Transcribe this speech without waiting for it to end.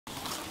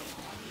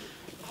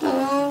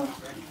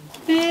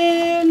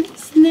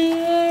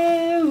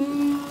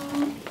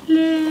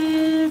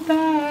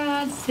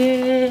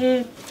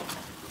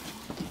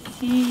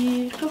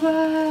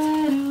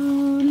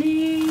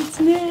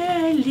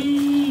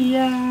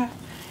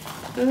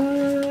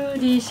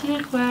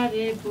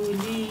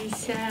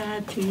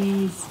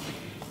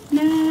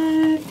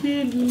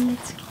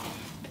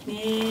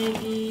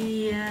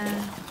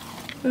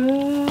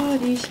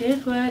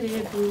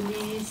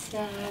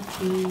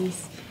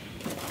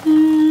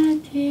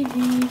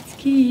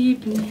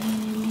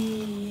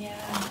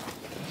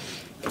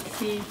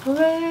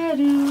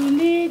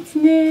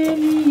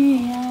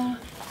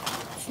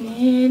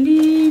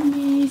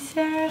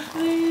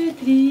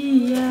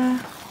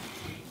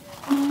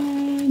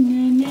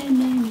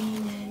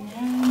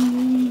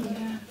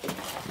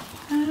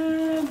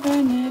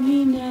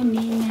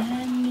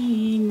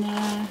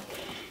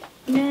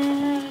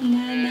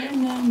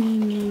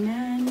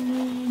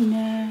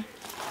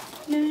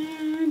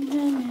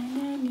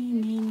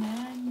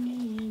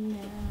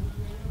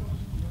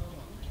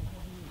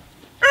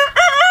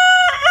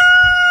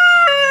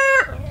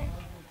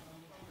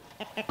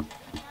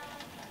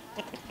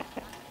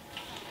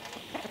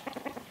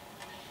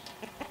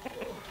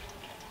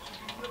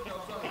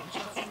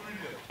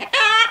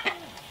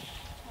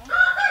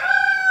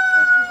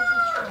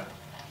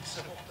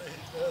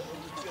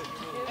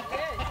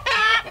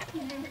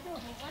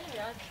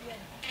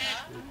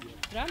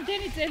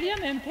რამდენი წელია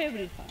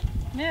მემთევრი ხარ?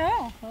 მეო?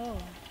 ხო.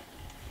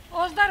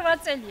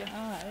 28 წელია.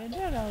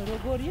 და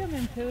როგორია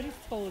მემთევრის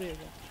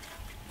ცხოვრება?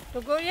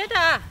 როგორია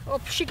და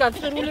ოფში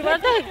გაძღირული ვარ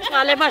და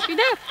წყალებაში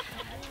და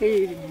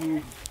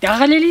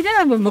დაღლილი და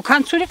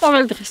მოქანცური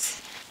ყოველ დღეს.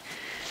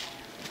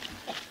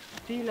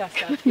 დილას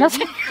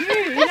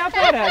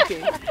ინაპარაკე.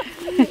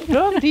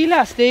 რომ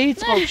დილას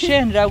დაიწყო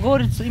შენ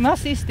როგორც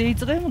იმას ის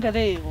დაიწყემ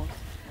გადაიღო.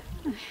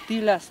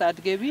 დილას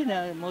ადგები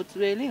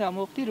მოწველი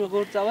გამოხდი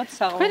როგორ წავალ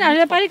საღამოს. თქვენ არ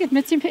ლაპარაკეთ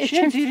მეც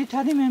შენ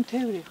ძირითადი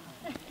მემთევრი ხარ.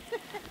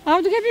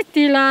 ავდგებით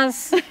დილას.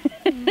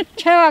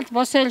 ჩევალთ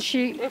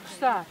მოსელში 6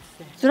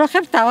 საათზე.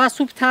 ძროხებს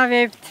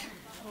დავასუფთავებთ.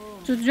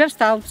 ძუძვებს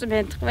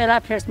დავწმენთ,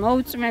 ყველაფერს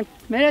მოუწმენთ.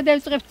 მერე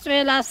დავიწყებთ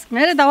წველას,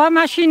 მერე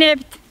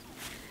დავამაშინებთ.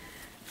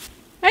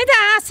 აი და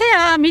ასე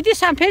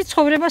მიდის ამფერი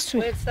ცხოვრება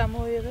სულ. ყველს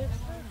ამოიღებს.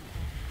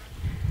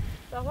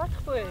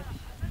 დავათხყვე.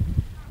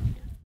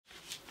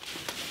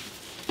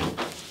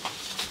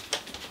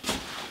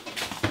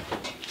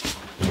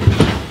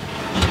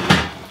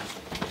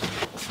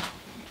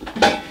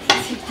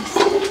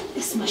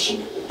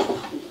 Mașină.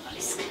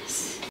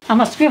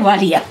 Am spus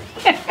varia.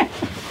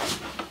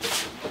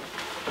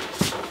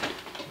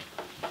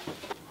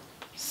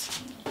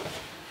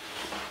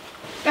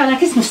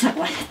 Καράκης nu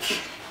საყვარეთ.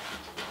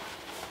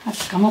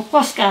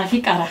 გამოყვას კარგი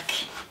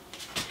კარაკი.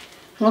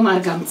 რომ არ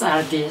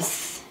გამწარდეს.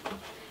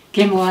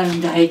 გემო არ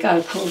უნდა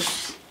იკარქოს.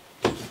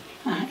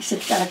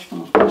 ისეთ კარაკი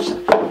გამოყვას.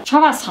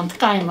 ჩავასხამთ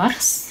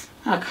კაიმახს.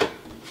 აქ.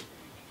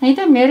 აი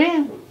და მე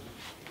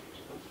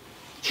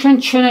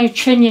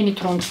ჩვენიენით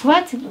რომ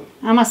ვთქვათ,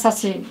 ამას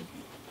ასე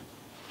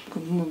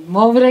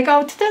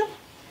მოვრეკავთ და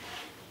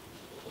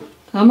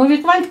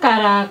გამოვიყვანთ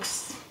კარაკს.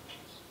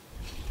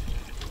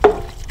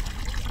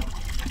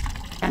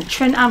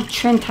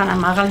 ჩვენთან ამ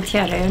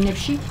მაღალმთიან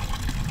რაიონებში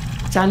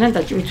ძალიან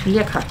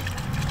დაჭვითულია ქალი.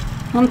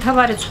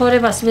 მომთაბარე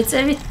ცხოვრებას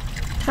ვეწევით,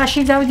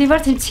 ხაში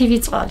დავდივართ ცივი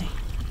წყალი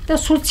და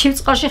სულ ცივ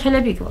წყალში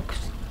ხელები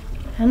გვაქვს.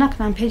 რანაკლ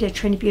ამფერია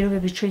ჩვენი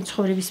პირობები, ჩვენი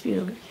ცხოვრების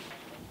პირობები.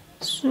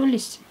 სულ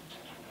ის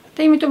და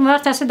იმიტომ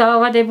ვართ ასე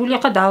დავავადებული,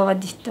 ახლა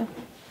დავავადით და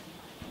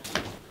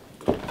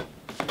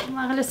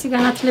მაღლესი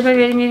განათლება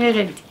ვერ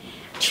მივიღებთ.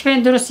 ჩვენ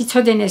დროს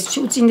იცოდნენ ეს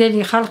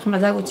უწინდელი ხალხმა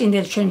და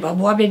უწინდელი ჩვენ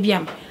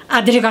ბაბუაბებიამ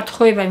ადრე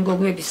გათხოვება იმ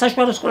გოგოების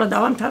საშუალო სკოლა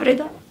დავამთავრე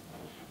და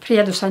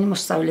ფრიადოსანი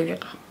მოსწავლე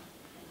ვიყავ.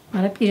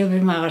 მაგრამ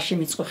პირობებმა აღარ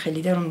შემიწყო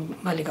ხელი და რომ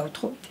მალე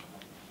გავთხოვდი.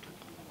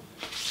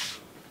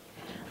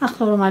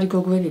 ახლა რომ არის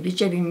გოგოები,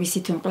 ბიჭები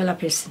მისით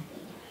ყველაფერს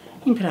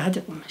იმ ფრად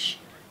იყო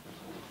მაშინ.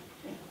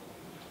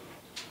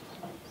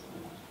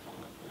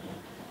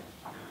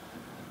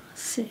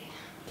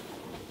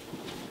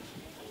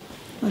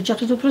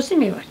 ოჯახის უფროსი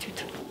მე ვარ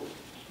თვითონ.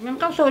 მე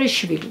მყავს ორი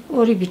შვილი,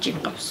 ორი ბიჭი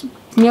მყავს.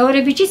 მეორე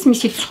ბიჭიც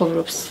მისით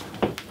ცხოვრობს.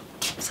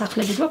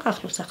 სახლები გვაქვს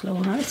ახლოს, ახლა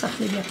უნარი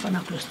სახლები აქვს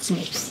ახლოს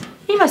ძმებს.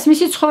 იმას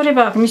მისი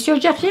ცხოვრება აქვს, მისი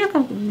ოჯახი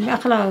აქვს.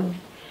 ახლა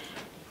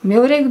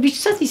მეორე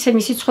ბიჭსაც ისე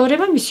მისი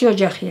ცხოვრება, მისი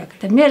ოჯახი აქვს.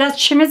 და მე რაც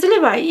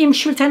შემეძლება, იმ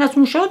შვილთანაც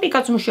მუშაობ,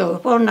 იქაც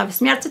მუშაობ, ორნავის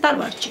მე არც არ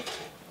ვარჩევ.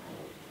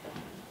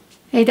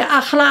 აი და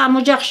ახლა ამ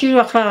ოჯახში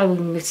ახლა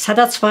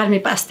სადაც ვარ მე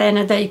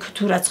პასტაენა და იქ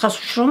თუ რაცხას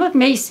ვშრომობ,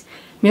 მე ის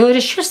მეორე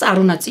შვილს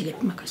არ უნაწილებ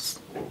მაგას.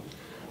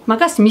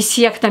 მაგას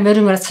მისია აქვს და მე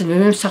რომ რაც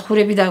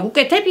მემსახურები და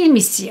უკეთები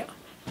მისია.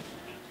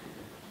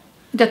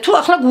 და თუ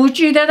ახლა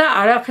გუჭირდა და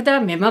არ აქვს და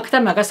მე მაქვს და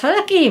მაგას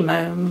არა კი,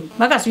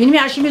 მაგას ვინმე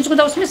არ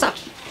შემიძღუდავს მე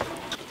სახში.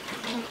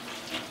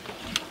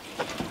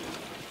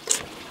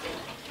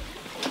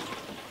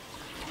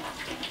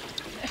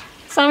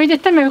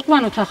 წავიდეთ და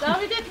მოვიყვანოთ ახლა.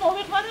 წავიდეთ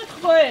მოვიყვანოთ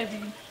ხვეები.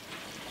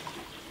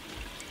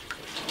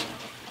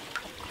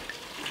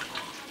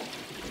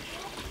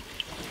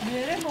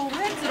 მერე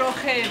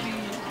მოვეძროხები.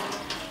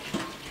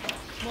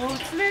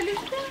 მოუწლელი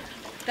და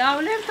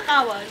დავლებთ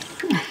ყავას.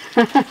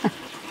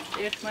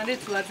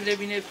 ერთმანეთს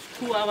ვაძლებინებთ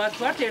თუ ავად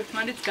ვართ,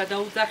 ერთმანეთს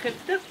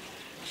გადაუძახებთ და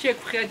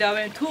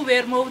შეგხვედავენ თუ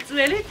ვერ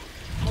მოვწველით,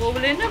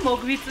 მოვლენ და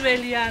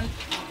მოგვიწველიან.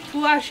 თუ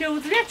არ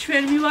შეუძლიათ,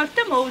 ჩვენ მივართ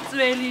და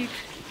მოვწველით.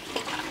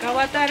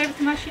 გავატარებთ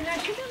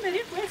მაშინაში და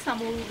მე ყველს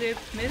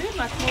ამოუღებთ. მე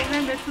მათ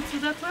მოვლენ მე თუ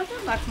ცუდად ვარ და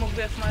მათ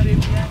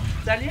მოგვეხმარებიან.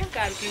 ძალიან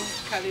კარგი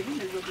ქალები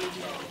მეზობლები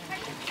არიან.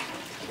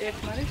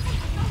 ერთმანეთს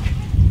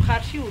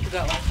მხარში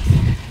უდგავართ.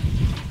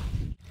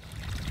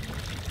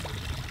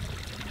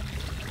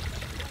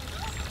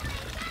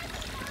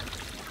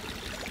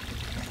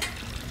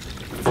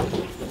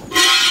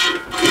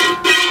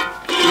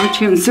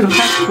 ჩემს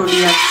როხას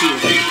ხოლიაცია.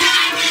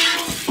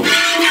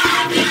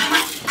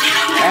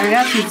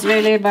 კარგად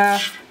იწველება.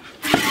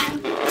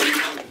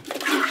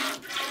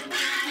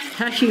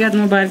 თაში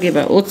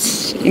გადმობარგება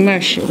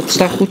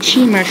 25-ში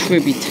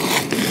იმაშვებით.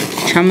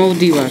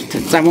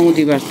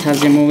 წამოვდივართ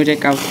თაზე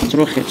მოვირეკავთ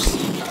როხებს.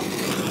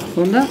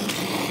 ხონდა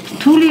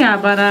რთული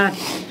აბარა.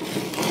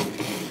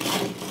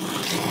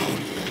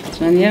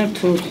 ძალიან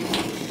რთული.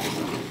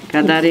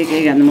 გადარეკე,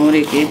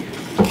 გადმორეკე.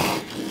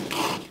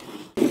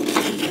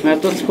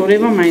 მარტო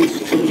ცხოვრება მაინც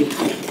რთული.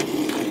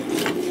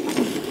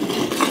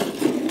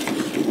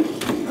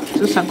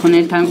 თუ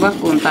საქონელთან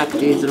გვაქვს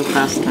კონტაქტი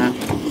ძროხასთან.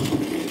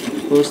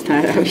 ოსთან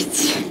რა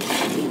ვიცი.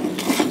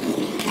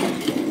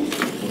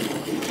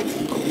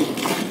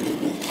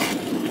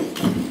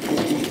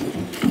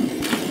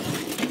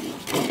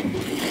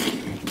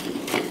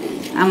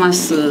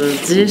 ამას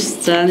რძის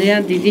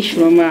ძალიან დიდი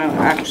შრომა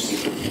აქვს.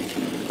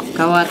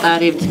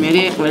 გავატარებთ, მე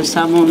ყველს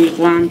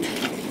ამომიყვანთ.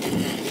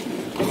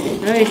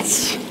 რა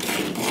ვიცი.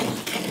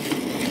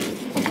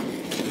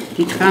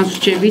 დიდხანს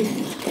ვრჩებით,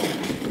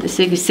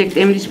 ესე იგი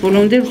სექტემბრის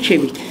ბოლომდე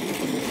ვრჩებით.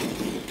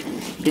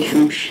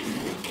 ბეშუმში.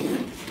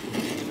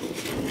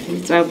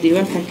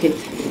 წავდივართ აქეთ.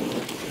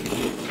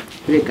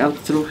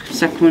 ვეკავთ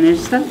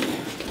საქონელს და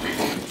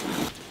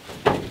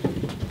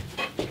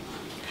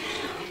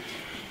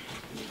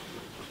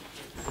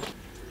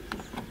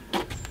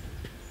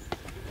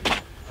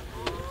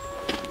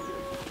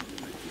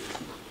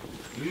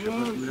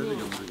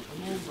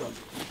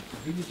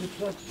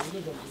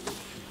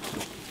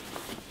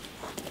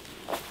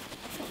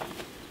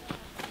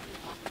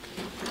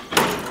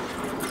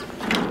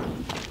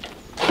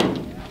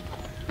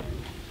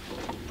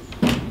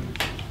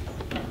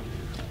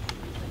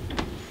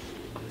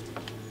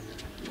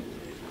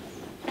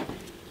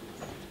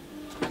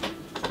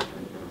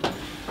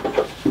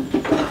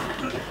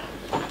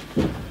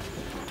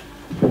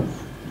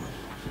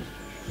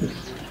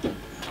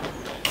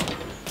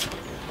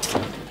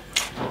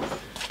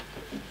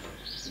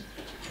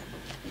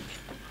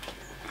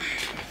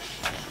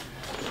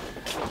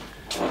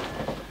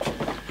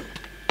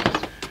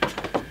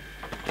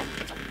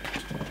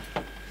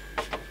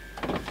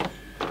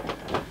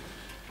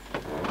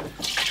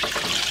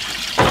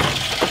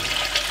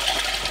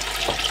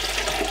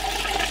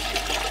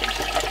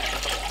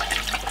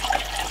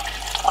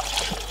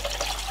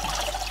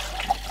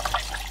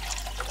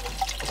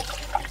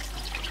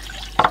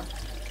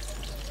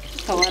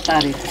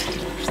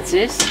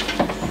რძის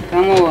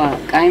გამოვა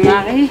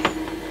კაიმაღი,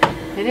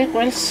 მე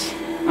ყველს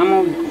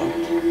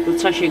ამოვიყვანთ.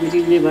 როცა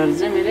შეგრილდება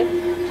რძე, მე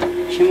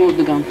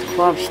შემოვდგამთ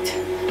ხვავით.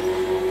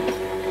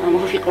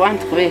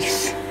 ამოვიყვანთ ყველს.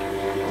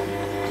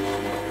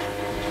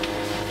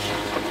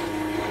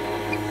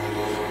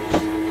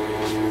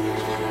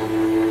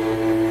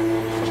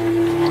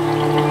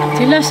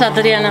 დილას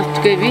ადრიანად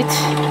ვდგებით.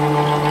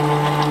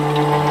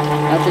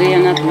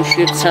 ადრიანად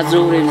ვუშვებთ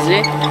საძოვრებზე.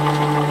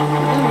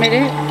 მე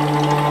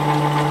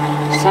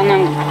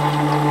სანამ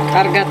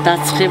კარგად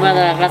დაცხება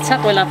და რაღაცა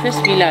ყველაფერს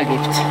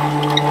ვილაგებთ.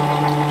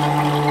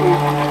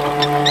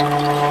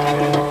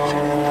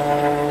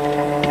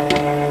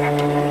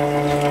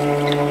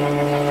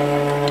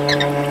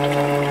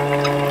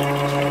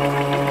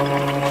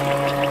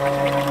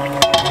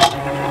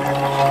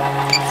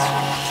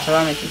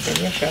 სამი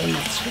წელია შავი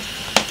მოცვი.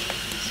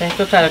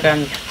 საერთოდ არ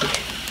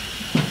გამიხდი.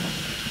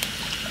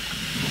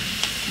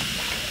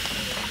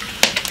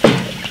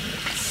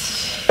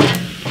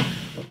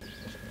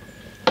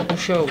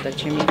 მუშაობდა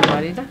ჩემი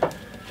გვარი და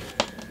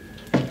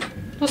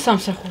ნუ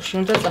სამსახურში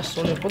უნდა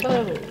წასულიყო და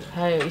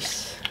აი ის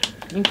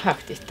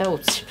ინფარქტით და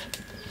უცებ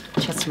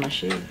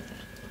ჩაცმაში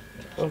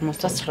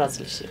 59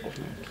 წლის იყო.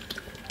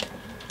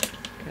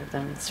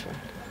 გადამეცვა.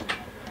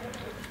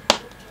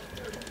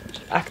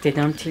 აქ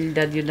დედამთილი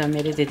დადიოდა,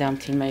 მე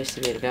დედამთილმა ეს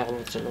ვერ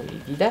გაღვიძლო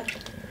იგი და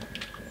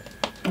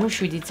ნუ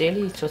 7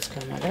 წელი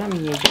იცოცხლა, მაგრამ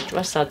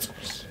მიეჯოჭვა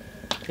საწყობს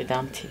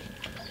დედამთილი.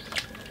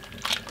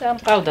 და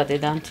მყავდა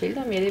დედამთილი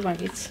და მე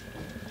მაგიც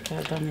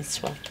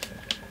გადამეცვა.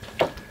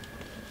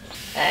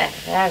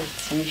 რა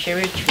ვიცი, მე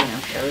შევეჩვენა,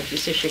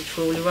 ისე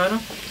შეჩვეული ვარ,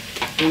 რომ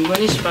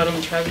მგონი სხვა რომ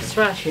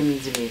ჩავიცვა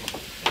შემიძლია.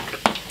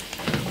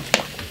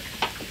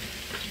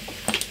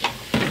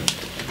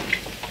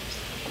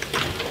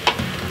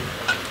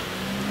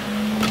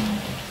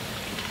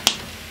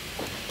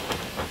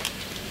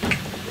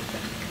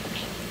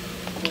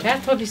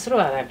 კარტოფის რო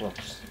არა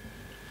გვაქვს.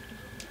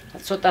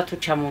 ცოტა თუ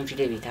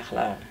ჩამომჯდებით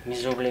ახლა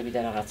მეზობლები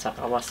და რაღაცა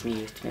ყავას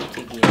მივირთმევთ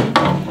იგია.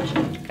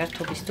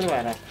 კარტოფის დრო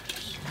არ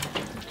აქვს.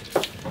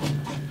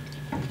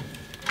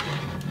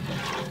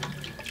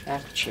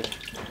 არჩევ.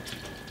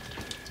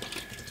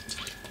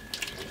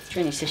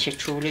 ჩვენ ისე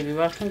შეჩუვლები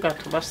ვართ, რომ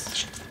კარტოფას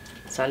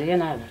ძალიან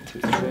არ ვართ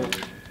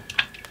მისჩვეული.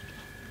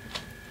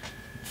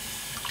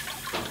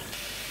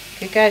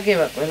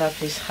 გეკარგება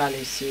ყველაფრის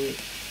ხალისი.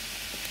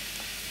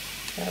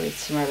 რა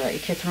ვიცი, მაგრამ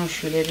იქეთ რომ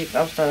შვილები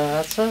ყავს და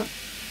რაღაცა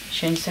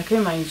შენი საქმე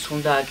მაინც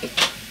უნდა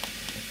აკეთო.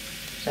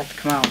 რა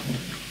თქმა უნდა.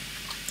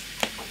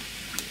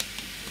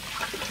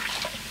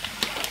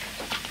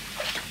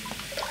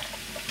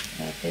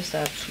 ეს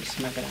არცის,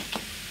 მაგრამ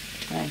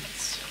მაინც.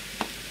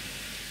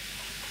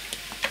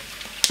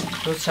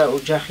 როცა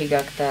ოჯახი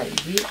გაქვს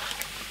იგი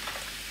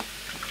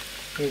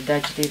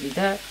დაჯდები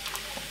და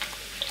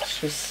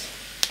სვის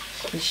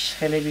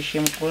ხელები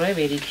შემკურე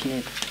ვერ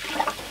იქნება.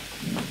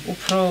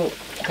 უფრო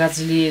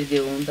გაძლიერდე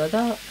უნდა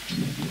და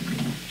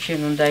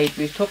შენ უნდა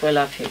იტვირთო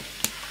ყველაფერი.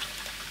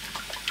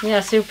 მე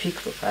ასე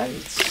ვფიქრობ, არ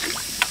ვიცი.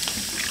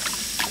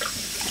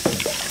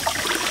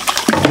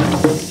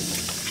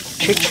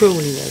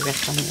 შეჩვეულია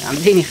გახანი,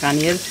 ამდენი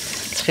ხანია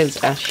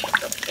ცხელწყალში.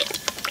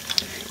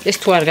 ეს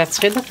თუ არ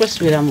გაცხედა, ყველს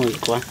ვერ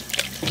ამოიყვა.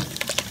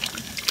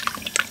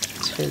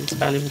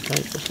 ცხელწყალი უნდა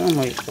იყოს, რომ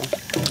მოიყვა.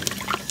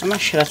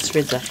 ამას შრაც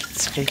ვეძახი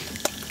ცხელი.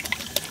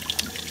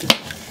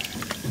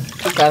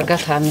 თუ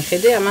კარგად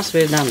ამიხედე, ამას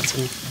ვერ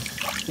დამწნი.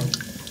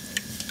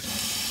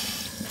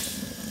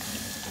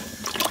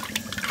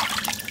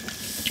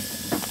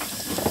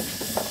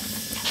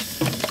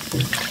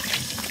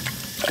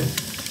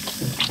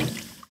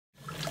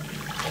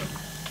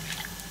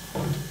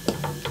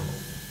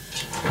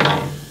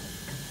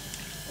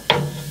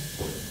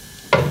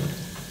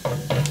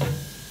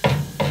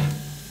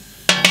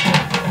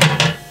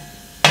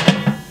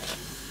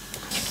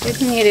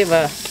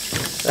 მიერება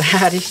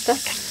არის და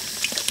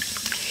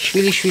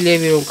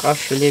შვილიშვილები რომ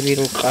ყავს, შვილები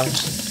რომ ყავს.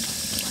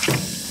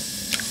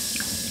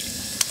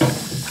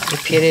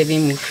 ფერები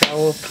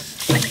მუშაობ,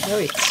 რა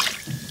ვიცი.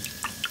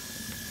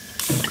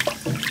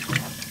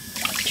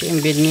 ჩემი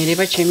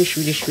ბედნიერება ჩემი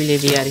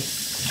შვილიშვილები არის.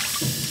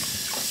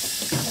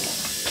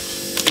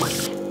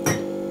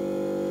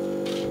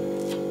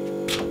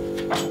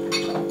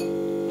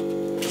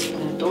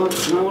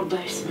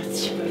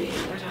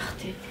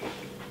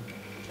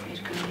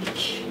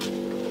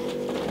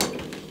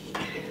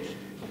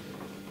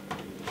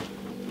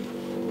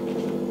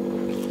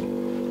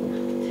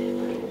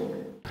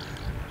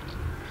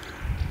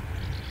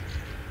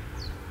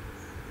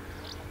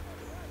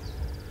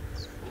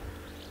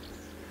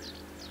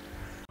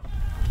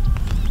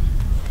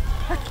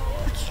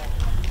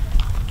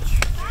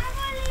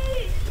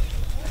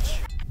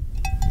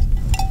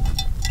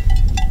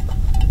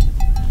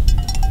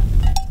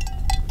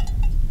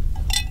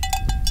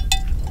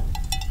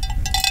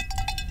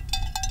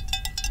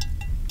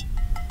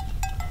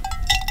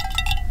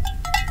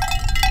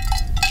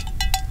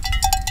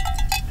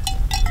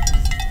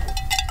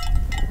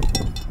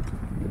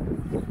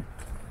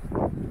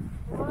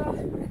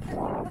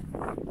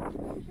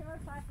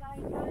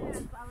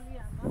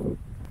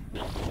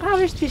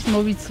 Avestis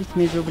movicit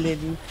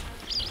mezoblebi.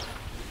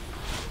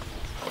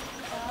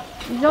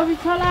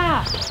 Izobitola.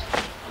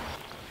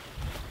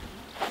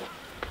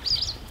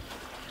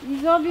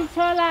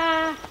 Izobitola.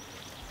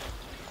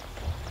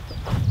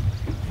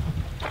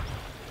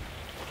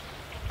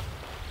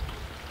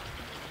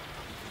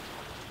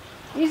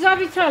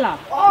 Izobitola.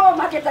 Oh,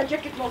 maketa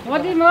jacket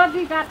modi.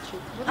 Modi gatsu.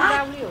 Modi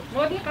davlio.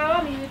 Modi qawa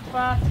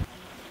mivitqvat.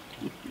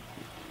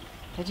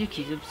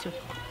 Tajiki zobso.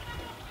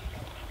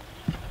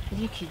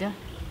 Tajiki da.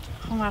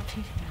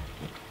 ხომართი.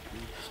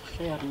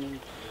 შეარნი.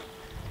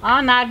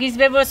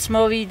 ნარგიზბებოც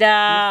მოვიდა.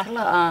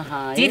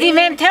 აჰა. დიდი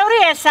მემთეური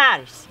ეს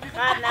არის.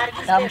 ხარ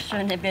ნარგიზბები.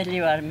 დამშვენებელი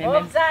ვარ მე.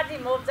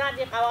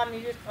 მობზადი ყავა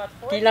მივირთვათ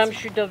ხო?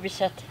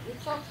 დილამშვიდობისათ.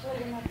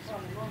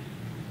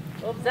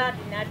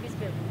 მობზადი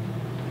ნარგიზბები.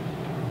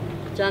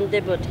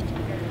 ჯანდებოდით.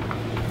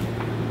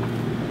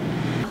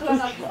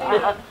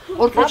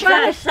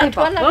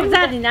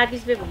 მობზადი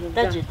ნარგიზბები.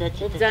 დაჯე.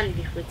 მობზადი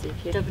გიხვეწე.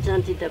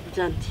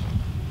 დაბძანდი.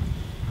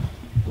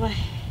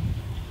 ვაი.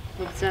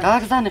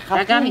 გაგზანი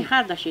ხარ.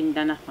 გამიხარდა შენი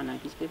დანახვა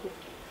ნარგიზბები.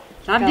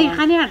 რამდენი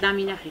ხანი არ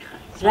დამინახი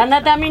ხარ? რანა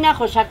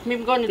დამინახო საქმე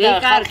მგონი და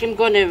ხარხი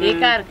მგონე.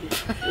 ეკარგი.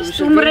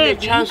 სტუმრები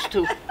ჩანს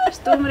თუ.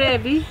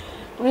 სტუმრები.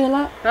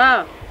 ყველა. ხო.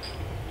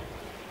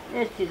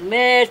 ერთი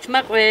მე ერთმა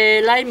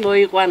ყველაი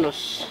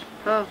მოიყვანოს.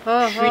 ხო.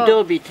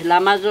 შვიდობით,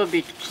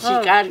 ლამაზობით,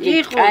 სიკარგი,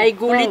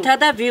 კაიგულითა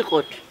და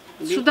ვიყოთ.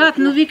 სუდათ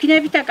ნუ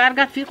ვიქნებით და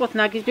კარგად ვიყოთ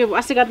ნარგიზბები.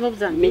 ასე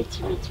გადმობძანი. მეც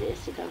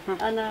ესე გა.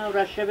 ანა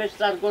რა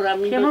შევესწარგო რა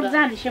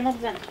მინდოდა.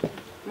 შემოგზანდი.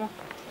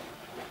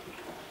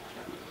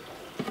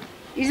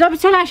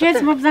 იზობიცოლა შეც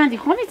მობზანდი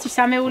ხომ იცი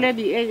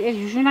სამეულები ეს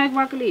ჟურნალი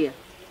გვაკლია.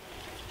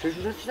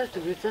 ჟურნალში და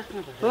ვეძახნა.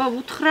 ხო,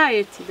 უთხრა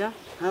ერთი და.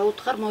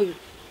 უთხარ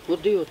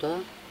მოდიო და.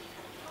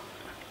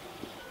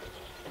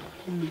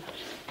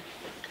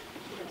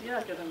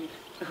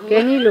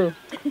 გენილო.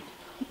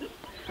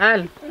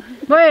 ალ.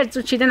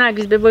 მოერწუჩი და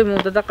ნარგიზბებოი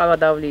მომდა და ყავა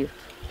დავლიო.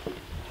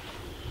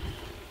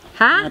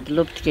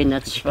 მადლობთ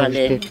გენაც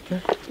შვალე.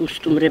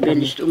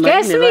 უსტუმრებელი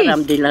სტუმარი მე ვარ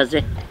ამ დილაზე.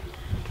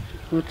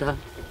 უტა.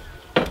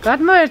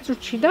 გადმოერთ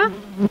უჩი და?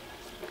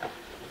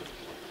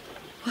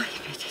 ой,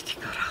 მეთეთი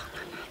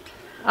გრაუბნად.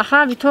 ახლა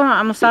ვითომ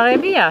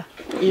ამოსაღებია?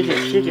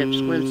 იღებს,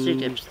 ყველს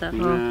იღებს და.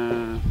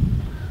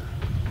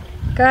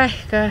 კაი.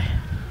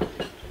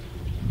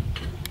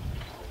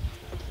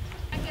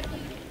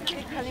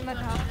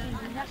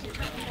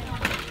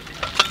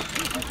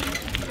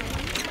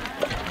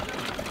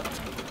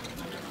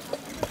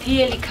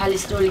 მთელი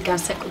ქალის როლი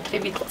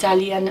განსაკუთრებით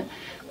ძალიან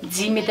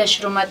მძიმე და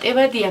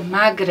შრომატევადია,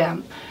 მაგრამ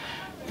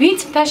ვინც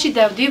მთაში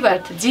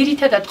დავდივართ,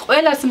 ძირითადად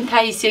ყველას მთა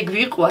ისე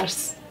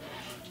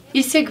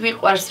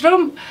გვიყვარს,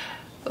 რომ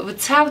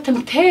ვცავთ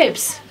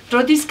მთებს,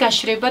 როდის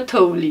გაშრება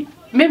თოვლი.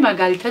 მე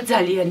მაგალითად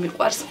ძალიან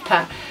მიყვარს მთა.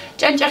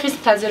 ჭანჭახის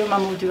მთაზე რომ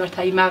ამოვდივართ,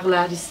 აი მაღლა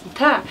არის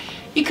მთა,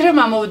 იქ რომ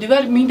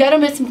ამოვდივარ, მინდა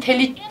რომ ეს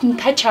მთელი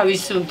მთა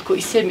ჩავისუნთქო,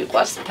 ისე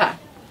მიყვარს მთა.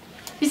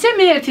 ისე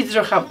მე ერთი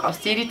ძრო ხამყავს,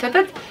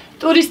 ძირითადად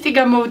ტურისტი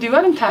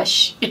გამოვდივარ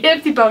მთაში.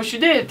 ერთი ბავშვი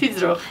და ერთი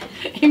ძრო.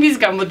 იმის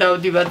გამო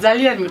დავდივარ,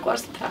 ძალიან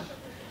მიყვარს მთა.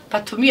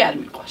 ბათუმი არ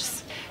მიყვარს.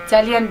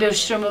 ძალიან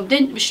ბევრს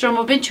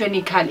შრომობენ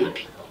ჩვენი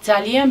ქალები.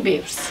 ძალიან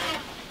ბევრს.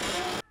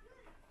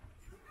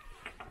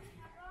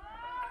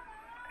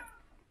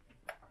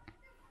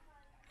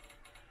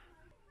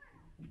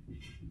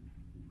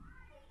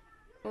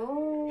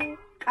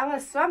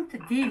 ყავას სვამთ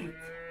დილით.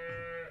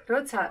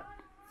 როცა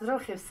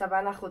ძროხებს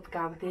საბალახოდ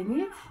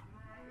გავდენით,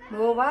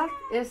 მოვალთ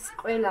ეს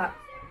ყველა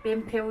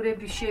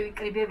მემთეურები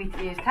შევიკრიბებით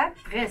ერთად,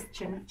 დღეს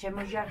ჩემ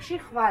ოჯახში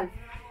ხვალ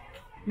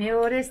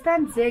მეორესთან,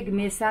 ზეგ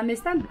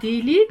მესამესთან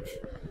დილით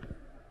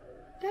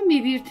და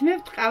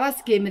მივირთმევთ ყავას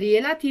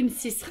გემრიელად იმ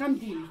სისხამ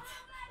დილით.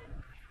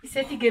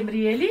 ისეთი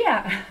გემრიელია?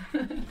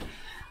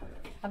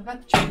 ალბათ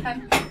ჩვენთან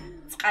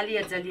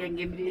წყალია ძალიან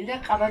გემრიელი და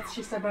ყავაც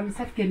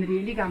შესაბამისად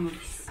გემრიელი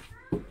გამოდის.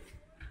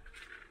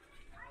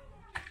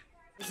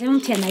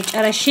 ზემოთიან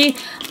აჭარაში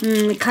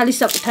ქალი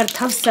საკუთარ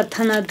თავს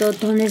სათანადო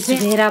დონეზე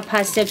ვერ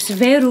აფასებს,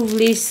 ვერ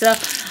უვლის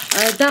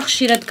და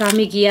ხშირად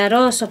გამიგია,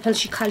 რომ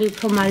სოფელში ქალი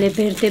უფრო მალე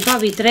ბერდება,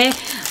 ვიდრე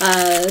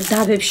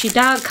დაბებში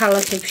და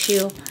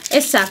ქალაქებშიო.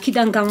 ეს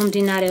აქედან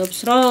გამომდინარეობს,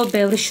 რომ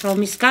ბევრი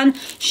შრომისგან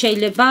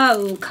შეიძლება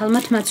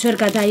ქალმათ მათ ვერ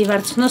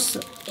გადაივარცხნოს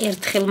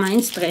ერთხელ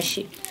მაინც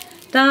დღეში.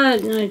 და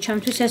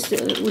ჩემთვის ეს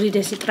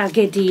უდიდესი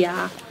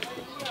ტრაგედიაა.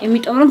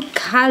 იმიტომ რომ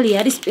ქალი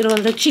არის პირველ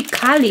რიგში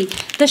ქალი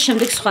და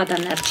შემდეგ სხვა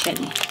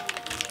დანარჩენი.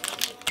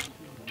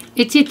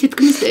 იცით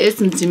თითქმის ეს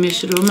მძიმე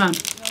შრომა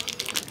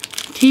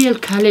მთელ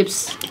ქალებს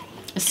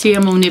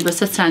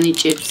სიამოვნებასაც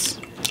ანიჭებს.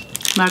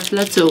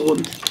 მართლაც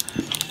ოღონდ.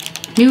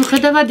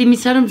 მიუხედავად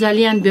იმისა, რომ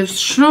ძალიან ბევრს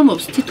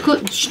შრომობთ,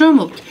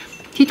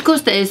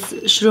 თითქოს და ეს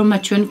შრომა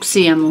ჩვენ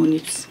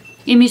გვსიამოვნებს.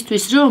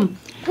 იმისთვის, რომ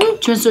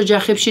ჩვენს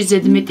ოჯახებში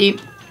ზედმეტი,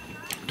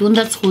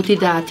 თუნდაც 5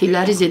 და 10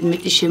 ლარი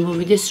ზედმეტი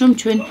შემოვიდეს, რომ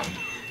ჩვენ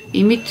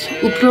იმით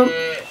უფრო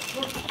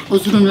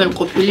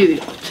უზრუნველყოფილი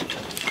ვიყოთ.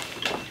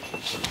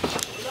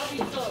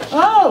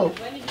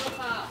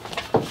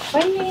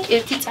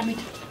 ერთი წამით.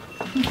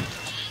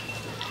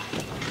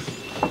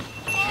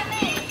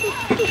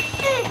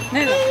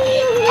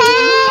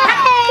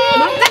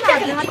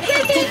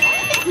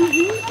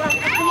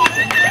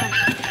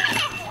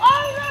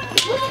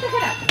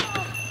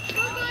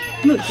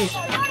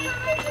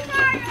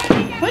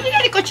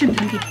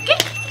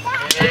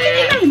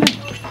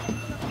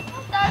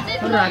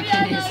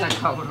 რაკინე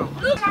საქავრო.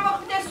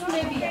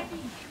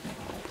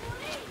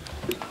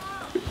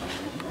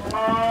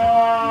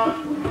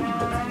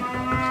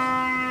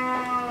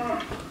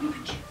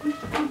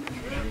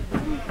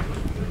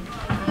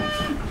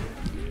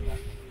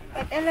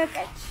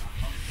 ელაკაჩ.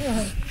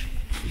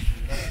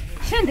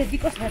 შენდე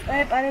დიკოს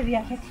პარეპარები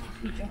აქეთ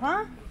ბიჭო, ხა?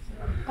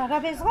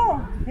 გაგაბეზღო?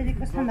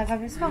 დედიკოსთან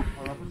დაგაბეზღო?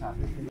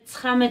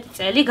 19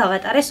 წელი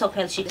გავატარე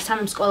სოფელში.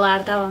 სანამ სკოლა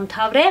არ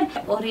დავამთავრე,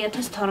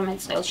 2012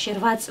 წელს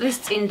 8 წლის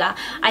წინ და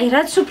აი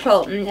რაც უფრო,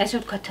 ასე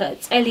ვთქვათ,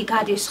 წელი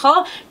გადის, ხო?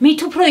 მით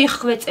უფრო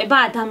იხვეწება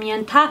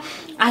ადამიანთა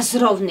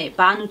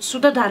აზროვნება. ანუ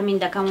ცუდად არ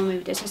მინდა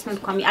გამომივიდეს ეს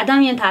ნათქვამი.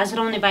 ადამიანთა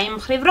აზროვნება იმ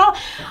მხრივ, რომ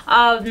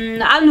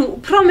ანუ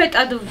უფრო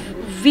მეტად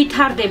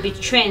ვითარდებით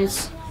ჩვენს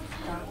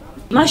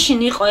მაშინ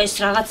იყო ეს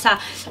რაღაცა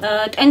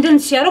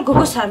ტენდენცია, რომ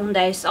გოგოს არ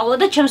უნდა ესწავლა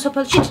და ჩემ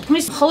სოფელში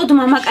თითქმის მხოლოდ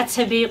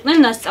მამაკაცები იყვნენ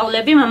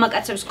ნასწავლები,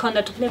 მამაკაცებს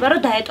ჰქონდათ უფლება,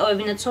 რომ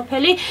დაეტოვებინათ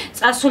სოფელი,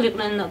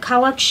 წასულიყვნენ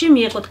ქალაქში,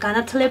 მიეღოთ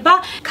განათლება.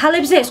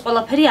 ქალებზე ეს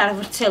ყველაფერი არ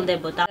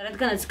ვრცელდებოდა.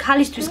 რადგანაც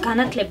ქალისთვის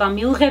განათლება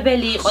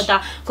მიუღებელი იყო და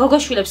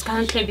გოგოშვილებს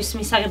განათლების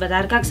მისაღებად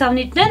არ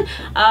გაგზავნიდნენ,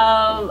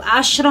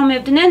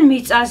 აშრომებდნენ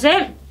მიწაზე.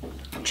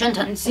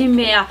 ჩვენთან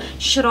ძიმეა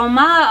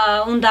შრომა,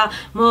 უნდა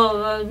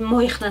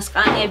მოიხნას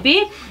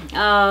კანები,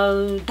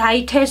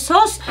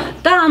 დაითესოს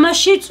და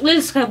ამაში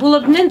წვილს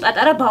ღებულობდნენ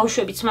პატარა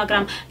ბავშვებიც,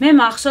 მაგრამ მე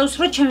მახსოვს,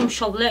 რომ ჩემი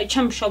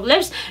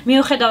მშობლებს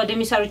მიუხედავად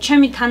იმისა, რომ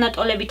ჩემი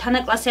თანატოლები,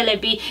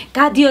 თანაკლასელები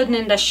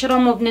გადიოდნენ და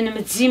შრომობდნენ,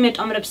 მძიმე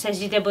ტომრებს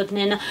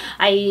ეზიდებოდნენ,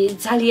 აი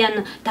ძალიან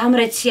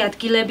დამრეცი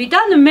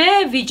ადგილებიდან,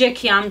 მე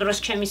ვიჯექი ამ დროს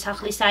ჩემი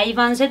სახლის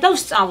აივანზე და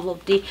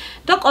ვსწავლობდი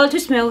და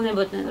ყოველთვის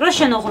მეუბნებოდნენ, რომ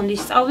შენ ოღონდ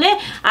ისწავლე,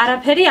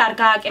 არაფერი არ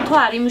გააკეთო,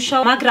 არ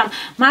იმუშავა, მაგრამ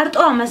მარტო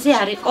ამაზე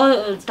არ იყო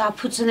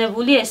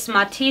დაფუძნებული ეს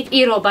მათი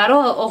პირობა,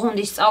 რომ ოღონდ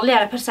ისწავლე,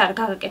 არაფერს არ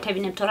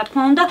გაგაკეთებინებ, რა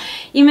თქმა უნდა,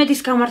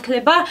 იმედის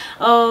გამართლება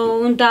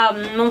უნდა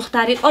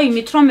მომხდარიყო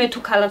იმით, რომ მე თუ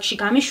ქალაქში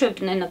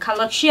გამიშვებდნენ,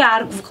 ქალაქში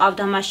არ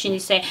გვყავდა მაშინ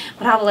ისე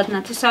მრავლად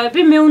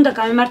ნათესავები, მე უნდა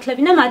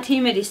გამემართლებინა მათი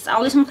იმედის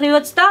სწავლის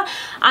მხრივაც და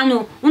ანუ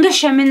უნდა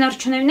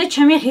შემენარჩუნებინა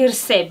ჩემი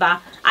ღირსება.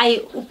 აი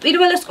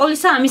პირველეს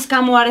ყოვლისა ამის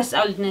გამო არ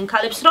ესწავლიდნენ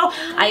ქალებს, რომ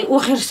აი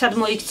უღირსად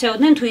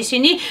მოიქცეოდნენ თუ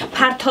ისინი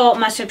ფართო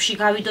მასებში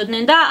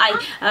გავიდოდნენ და აი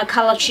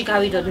ქალაქში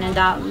გავიდოდნენ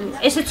და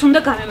ესეც უნდა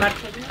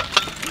გამემართლებინა.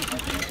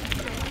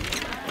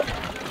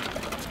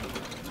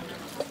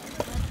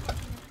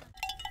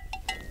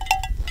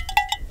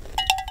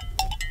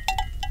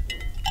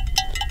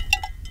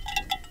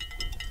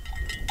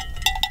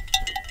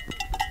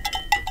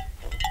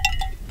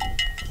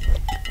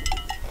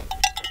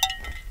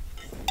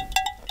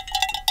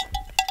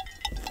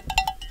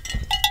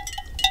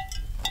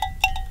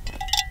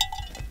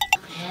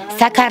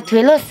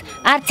 საქართველოს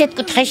არც ერთ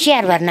კუთხეში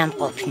არ ვარ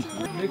ნამყოფი.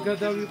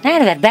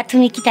 არ ვარ,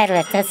 ბათუმიკით არ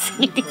ვარ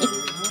წასული.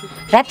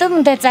 რატომ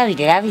უნდა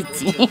წავიდე, რა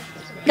ვიცი.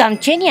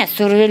 გამჩენია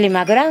სურვილი,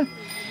 მაგრამ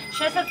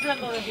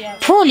შესაძლებელია.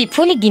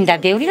 ფული გინდა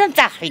ბევრი რომ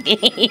წახვიდე.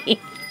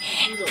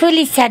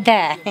 ფული სადა.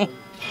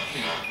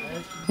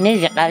 მე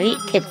ვიყავი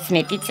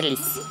 16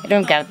 წლის,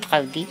 რომ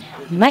გავთხოვდი.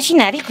 მაშინ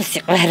არ იყო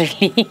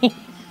სიყვარული.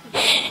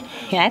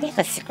 არ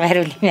იყო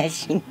სიყვარული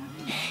მაშინ.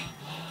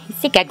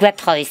 ისე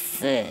გაგვათხოვეს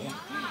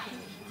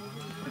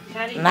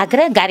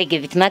მაგრამ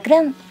გარიგებით,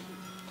 მაგრამ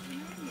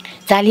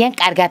ძალიან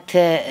კარგად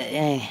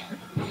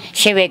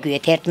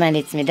შევეგვიეთ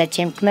ერთმანეთს მე და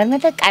ჩემ ქმარმა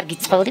და კარგი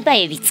ცხოვრება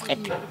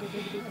ევიწყეთ.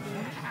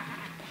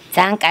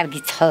 ძალიან კარგი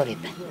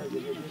ცხოვრება.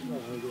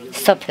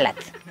 სოფლად.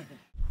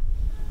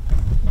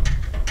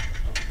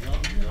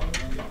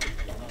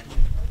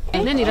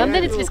 ნენი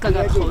რამდენი წლის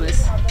გაგათხოვეს?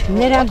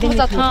 მე რამდენი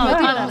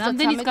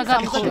რამდენიც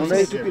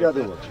გაგათხოვეს?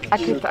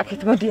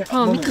 აქეთ მოდია.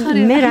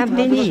 მითხარი. მე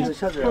რამდენი?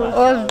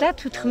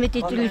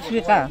 35 წლის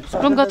ვიყავ.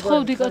 რომ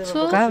გათხოვდი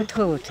კაცო?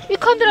 გავთხოვდი.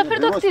 იქამდე რა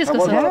ფერდაქტიეს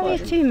გასა? რა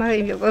ვიცი,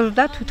 მაგრამ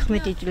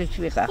 35 წლის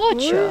ვიყავ.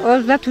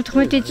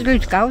 35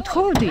 წლის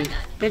გავთხოვდი.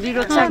 ბები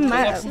როცა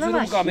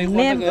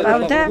მე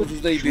მყავდა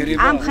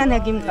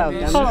ამხანაგი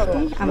მყავდა.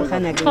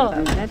 ამხანაგი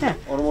მყავდა და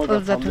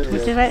 35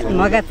 წელი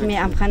მაგათ მე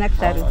ამხანაგს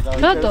არ ვიყავ.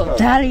 რატო?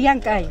 ძალიან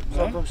კაი.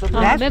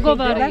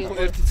 მეგობარი იყო.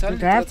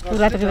 რა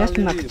ყურადღებას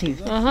მაქცევ.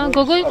 აჰა,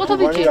 გოგო იყო თუ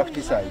ბიჭი?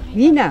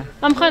 ვინა?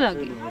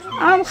 ამხანაგი.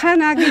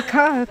 ამხანაგი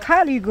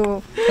ქალიგო.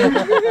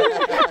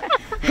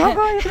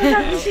 გოგო იყო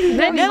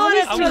და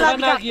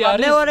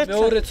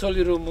მეორე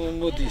ცოლი რომ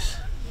მოდის.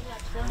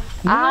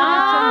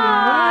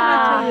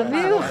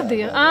 მივხვდი.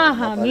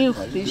 აჰა,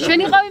 მივხვდი. შენ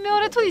იყავი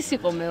მეორე თუ ის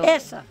იყო მეორე?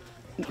 ესა.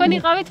 თქვენ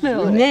იყავით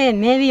მეორე?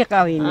 მე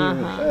ვიყავი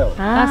მეორე.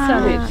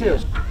 დასავლეთი.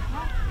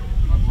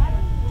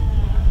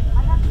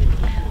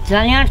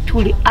 ძალიან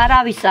რთული,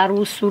 არავის არ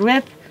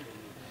უსურვებ,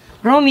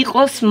 რომ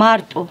იყოს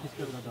მარტო.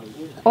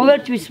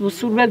 ყოველთვის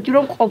ვუსურვებდი,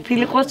 რომ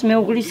ყოფილიყოს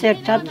მეუღლის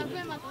ერთად.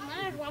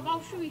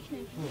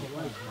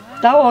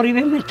 და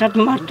ორივე ერთად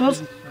მარტოს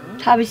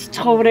თავისი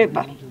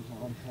ცხოვრება.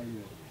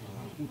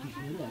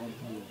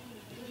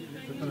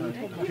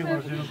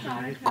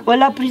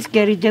 ყველაფრის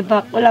გერიდება,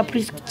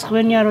 ყველაფრის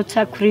ჩვენია,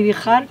 როცა ქვრივი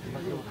ხარ.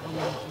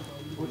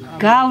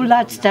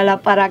 გავლაც და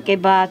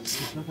ლაპარაკებაც.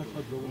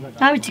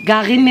 რა ვიცი,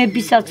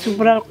 გაღიმებისაც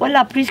უბრალ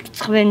ყველაფრის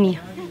ჩვენია.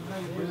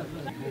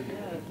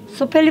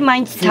 სოფელი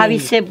მაინც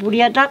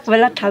თავისებურია და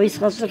ყველა თავის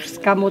ხაზს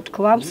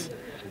გამოთქვამს.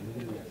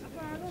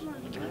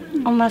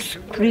 ამას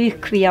ქვრივი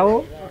ქვიაო,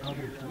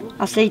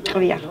 ასე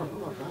იტყვია.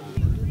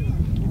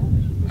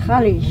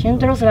 ხალი, შენ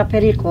დროს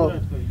რაფერი იყო?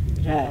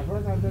 რა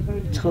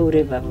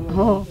ცხოვრება.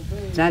 ხო,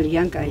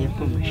 ძალიან კაი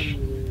იყო მაშინ.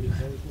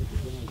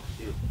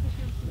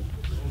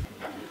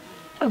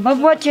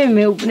 ბაბუაჩემი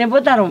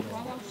მეუბნებოდა, რომ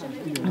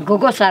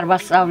გოგოს არ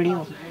ვასწავლიო.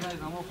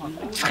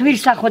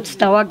 ცხვირსახოც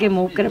დავაგე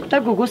მოუკრებ და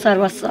გოგოს არ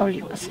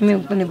ვასწავლიო, ასე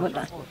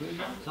მეუბნებოდა.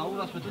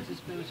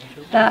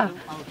 და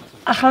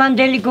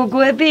ახლანდელი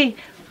გოგოები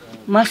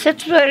მასეც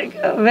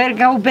ვერ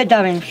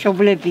გაუბედავენ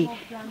მშობლები.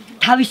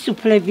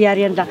 თავისუფლები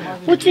არიან და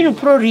უცინ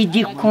უფრო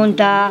რიდი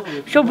ჰქონდა,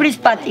 მშობლის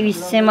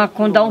პატივისცემა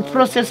ჰქონდა,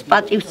 უფროსებს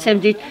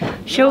პატივცემდით,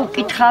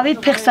 შეუკითხავი,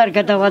 ფეხს არ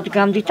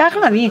გადავადგამდით.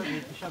 ახლა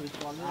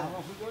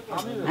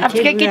არც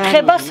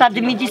გეკითხება სად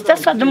მიდის და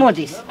სად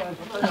მოდის.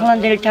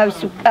 ახლანდელი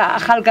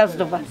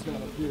ახალგაზრდობა.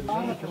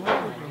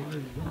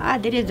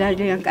 ადრე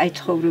ძალიან კაი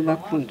ცხოვრება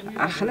ჰქონდა.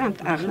 ახლა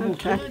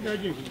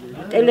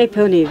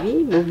ტელეფონები,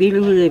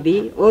 მობილურები,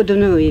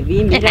 ოდნოები,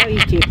 მე რა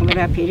ვიცი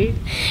ყველაფერი.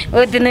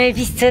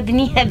 ოდნოების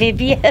წოდნია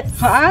ბებია.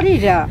 არის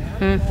რა.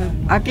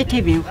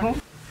 აკეთებენ ხო?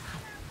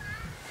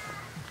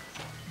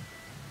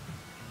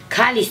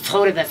 ქალის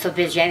ცხოვრება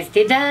სოფელში არის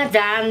და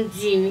ძალიან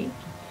მძიმე.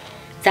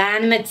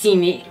 ძალიან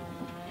მძიმე.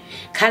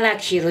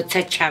 ქალაქში როცა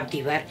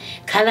ჩავდივარ,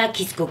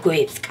 ქალაქის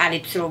გოგოებს,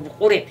 კალებს რომ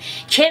ვყურებ,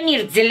 ჩემი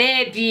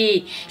რძლები,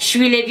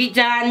 შვილები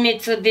ძალიან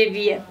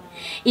მეწოდებიან.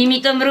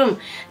 იმიტომ რომ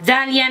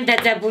ძალიან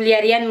დაძაბული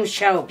არიან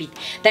მუშაობით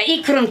და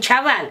იქ რომ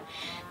ჩავალ,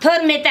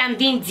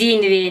 12-მდე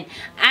ძინვენ,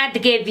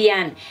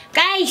 ადგებიან,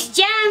 კაის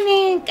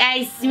ჭამენ,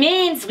 კაის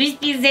მენ, ზღვის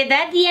პირზე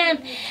დადიან,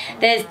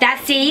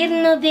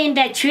 დასეირნობენ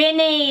და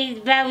ჩვენი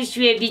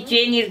ბავშვები,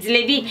 ჩვენი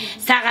რძლები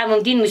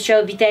საღამომდინ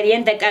მუშაობით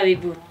არიან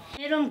დაკავებული.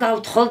 მე რომ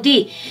გავთხოვდი,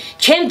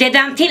 ჩემ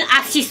დედამთილ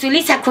 100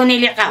 სული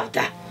საქონელი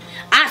ყავდა.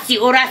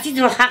 100-200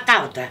 ძროხა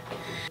ყავდა.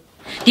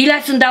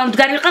 დილას უნდა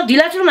ამდგარიყავ,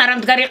 დილას რომ არ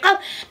ამდგარიყავ,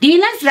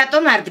 დილას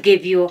რატომ არ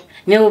დგებიო?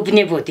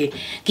 მეუბნებოდი.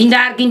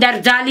 გინდა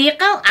რძალი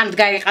იყავ,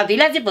 ამდგარიყავ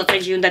დილაზე,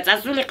 ბოთლში უნდა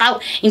წასულიყავ,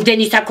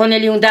 იმდენი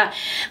საქონელი უნდა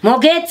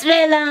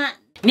მოგეწველა.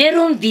 მე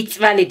რომ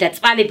ვიწვალე და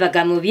წვალება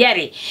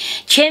გამოვიარე,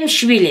 ჩემ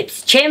შვილებს,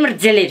 ჩემ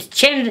რძლებს,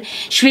 ჩემ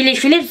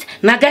შვილიშვილებს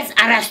მაგას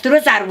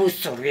არასდროს არ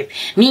ვუსურვებ.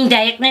 მინდა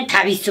იყვნენ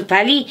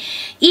თავისუფალი,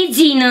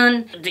 იძინონ,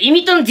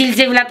 იმიტომ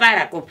ძილზე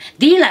ვლაპარაკობ.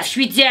 დილას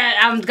 7-ზე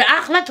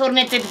ახლა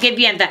 12-ზე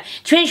დგებიან და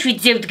ჩვენ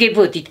 7-ზე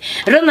ვდგებოდით.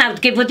 რომ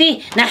ავდგებოდი,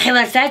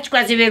 9 საათს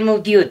ჭკვაზე ვერ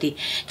მოვდიოდი.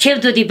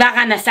 ჩევდოდი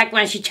ბაღანა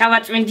საკვანში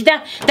ჩავაწვენდი და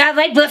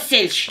დავაი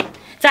ბოსელში.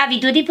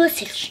 წავიდოდი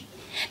ბოსელში.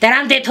 და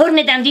რამდენ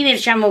 12-მდე ვერ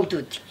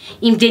ჩამოვდოდი.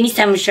 იმდენი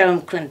სამუშაო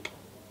მქონდა.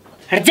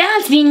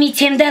 რძალს ვინ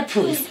მიცემდა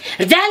ფულს?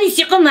 რძალის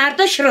იყო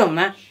მარტო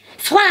შრომა.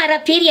 სხვა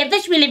არაფერი არ და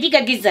შვილები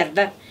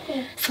გაგიზარდა.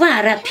 სხვა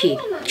არაფერი.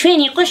 ჩვენ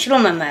იყო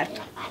შრომა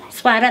მარტო.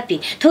 სხვა არაფერი.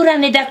 თუ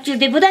რამე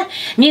დაგჭირდებოდა,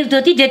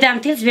 მივდოდი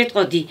დედამთილს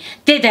ვეტყოდი.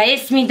 დედა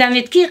ეს მინდა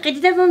მეთქი იყიდი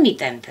და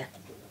მომიტანდა.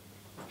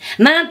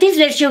 მამთილს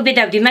ვერ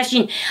შევბედავდი,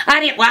 მაშინ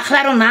არ იყო ახლა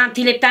რომ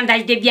მამთილებთან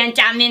დაждდებიან,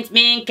 ჭამენ,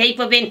 წმენ,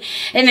 კეიფობენ,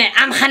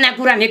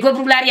 ამხანაგურა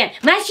მეგობრულ არიან.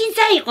 მაშინ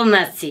საიყო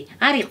მასი?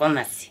 არ იყო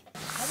მასი.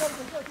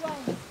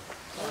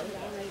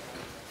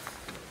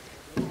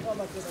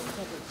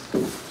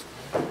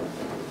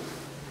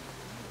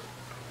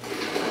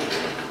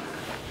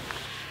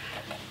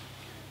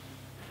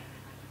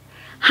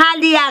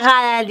 حالی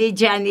اغالی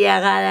جانی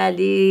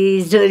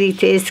اغالی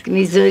زوریت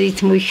اسکنی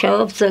زوریت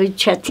مشاوب زوریت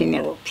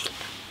چاتینه قوپی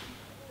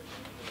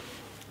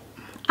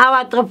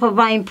اواد قوپا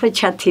با این پا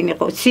چاتینه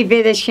قوپی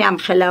سیبرشی هم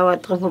خیلی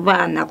اواد قوپا با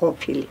انا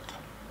قوپیلی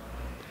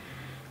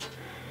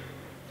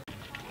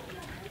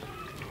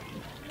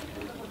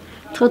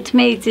توت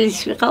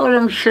میزیش بقا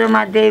اولم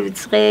شرما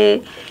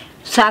دیوزغه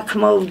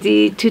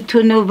ساکمودی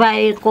توتونو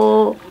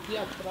بایقو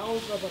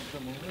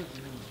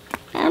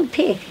هم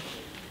پی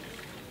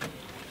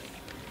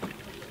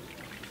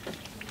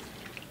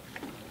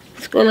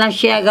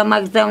სკოლაში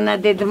აგამაგზავნა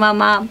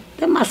დედმამამ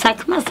და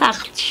მასაქმა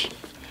სახლში.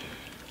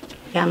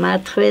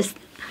 გამათხვეს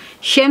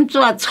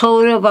შემწვა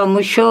ცხოვრება,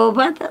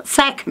 მუშაობა და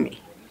საქმე.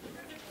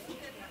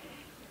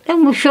 და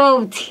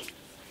მუშაობდი.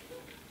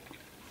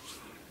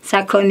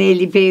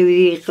 საქონელი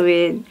ბევრი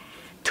იყვნენ,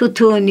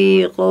 თუთუნი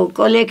იყო,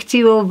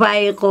 კოლექტივობა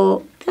იყო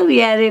და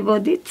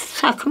ვიარებოდით,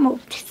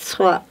 საქმობდით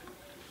სხვა.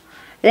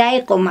 რა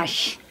იყო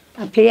მაშინ?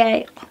 აფია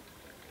იყო.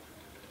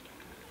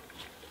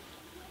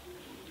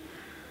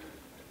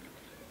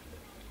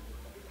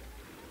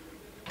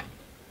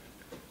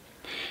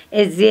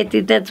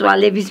 ეზიეთი და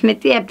წვალების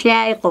მეტი აფია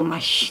იყო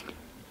მაშინ.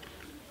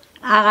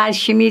 აღარ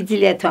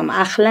შემიძლია თომ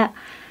ახლა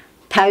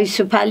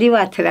თავისუფალი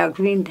ვართ რა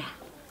გვინდა.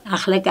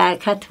 ახლა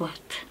კარგად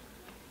ვართ.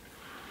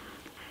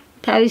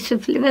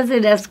 თავისუფლებაზე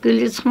რას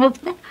გულისხმობ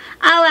და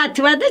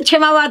ავათვა და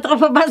ჩემ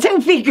ავატყოფობაზე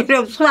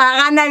ვფიქრობ, სხვა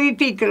აღანა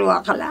ვიფიქრო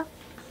ახლა.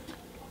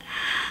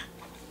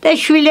 და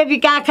შვილები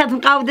კარგად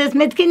მყავდეს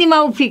მეთქინი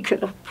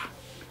მოვფიქრობ.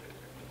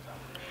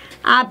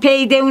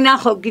 აფეიდე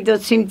უნახო კიდო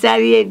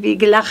სიმწარიები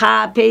გლახა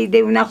აფეიდე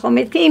უნახო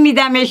მეთქი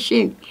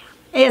იმიდამეშინ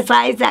ეს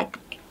აი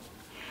საქმე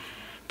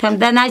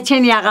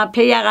თამდანაჩენი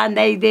აღაფეი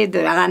აღანდა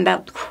იდედო აღანდა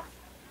ვთქო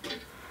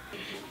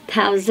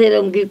თავზე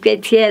რომ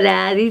გიკვეთია რა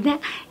არის და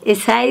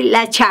ეს აი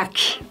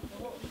ლაჩაკი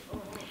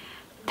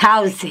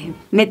თავზე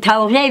მე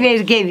თავზე ვერ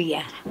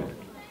გევიარ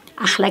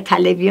ახლა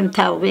ქალები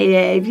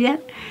მთავრებიან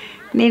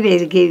მე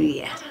ვერ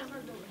გევიარ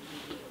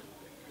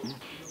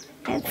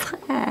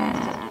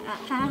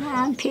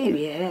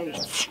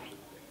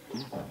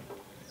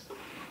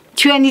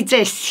ჩვენი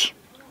წესი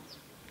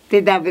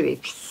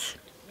დედაბრების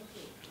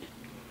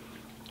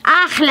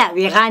ახლა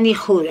ვიღანი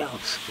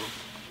ხურავს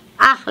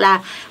ახლა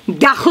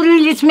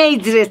დახურვილიც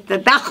მეიძრეს და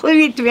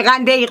დახურვილით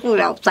ვიღან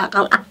დაიხურავს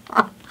ახლა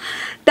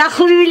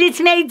დახურვილიც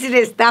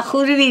მეიძრეს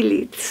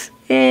დახურვილით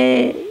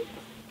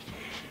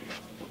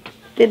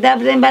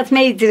დედაბრებას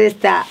მეიძრეს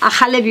და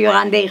ახალები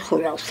ვიღან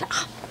დაიხურავს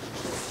ახლა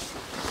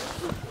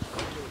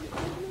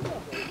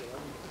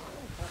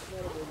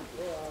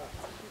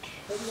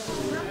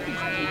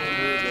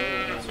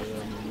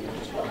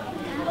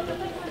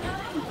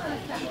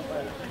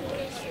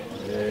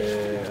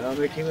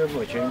Kim'e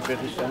bu? Çeyin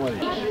petis tamam.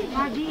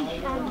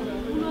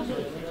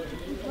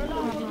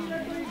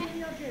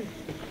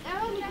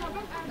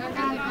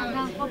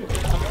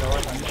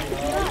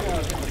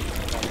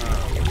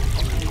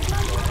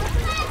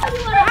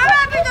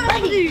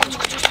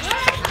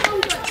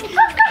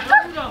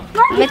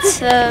 მეც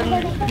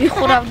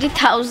ვიხურავდი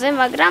თავზე,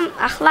 მაგრამ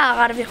ახლა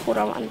აღარ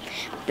ვიხურავან.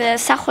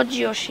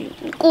 სახოჯიოში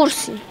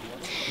კურსი.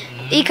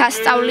 იქ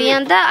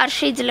ასწავლიან და არ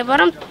შეიძლება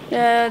რომ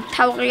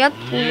თავღიად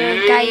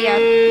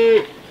გაიარო.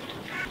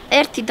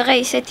 ერთი დღე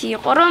ისეთი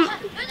იყო რომ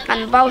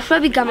ანუ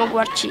ბავშვები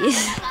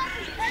გამოგვარჩიეს.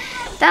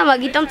 და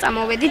მაგიტომ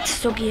წამოვედით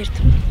ზოგიერთ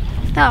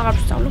და აღარ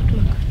ვსწავლობთ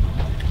მაგ.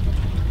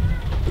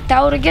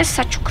 დაურიგეს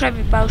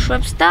საჩუქრები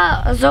ბავშვებს და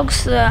ზოგს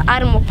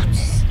არ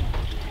მოგვწის.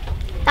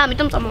 და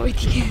ამიტომ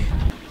წამოვედით.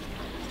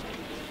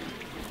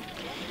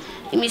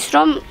 იმის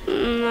რომ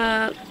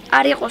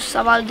არ იყოს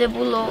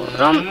სავალდებულო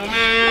რომ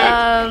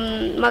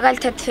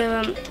მაგალითად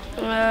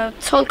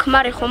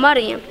ცოლ-ქმარი ხომ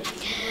არიან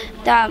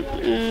და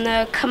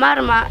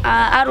ქმარმა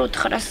არ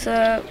უთხრას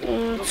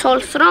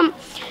ცოლს რომ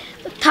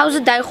თავზე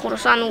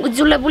დაიხუროს, ანუ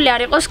იძულებული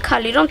არ იყოს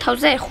ქალი რომ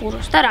თავზე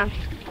ეხუროს და რა.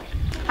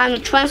 ანუ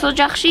ჩვენს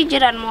ოჯახში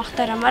ჯერ არ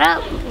მოახდარა, მაგრამ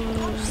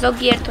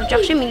ზოგიერთ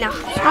ოჯახში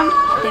მინახავს რომ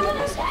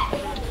დებდეს.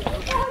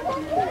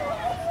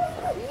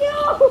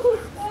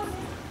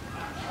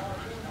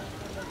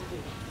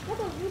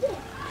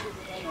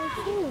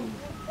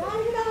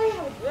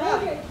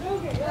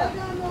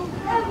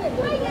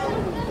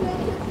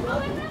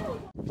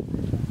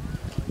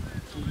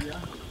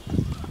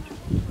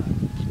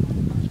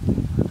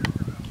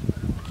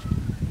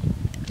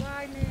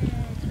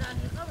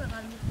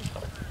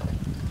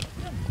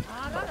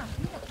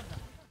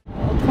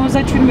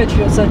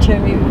 როცა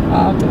ჩემი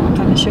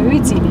ავტომანქანა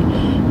შევიწინე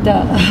და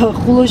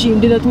ხულოში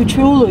იმდენად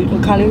უჩვეულო იყო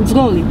ქალი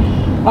მძღოლი,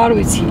 არ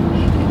ვიცი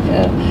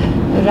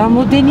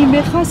რამოდენიმე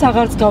ხანს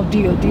აღარც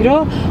გავდიოდი,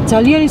 რომ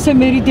ძალიან ისე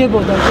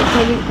მერიდებოდა,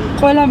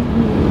 ყველა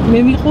მე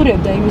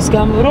მიყურებდა იმის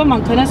გამო, რომ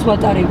მანქანას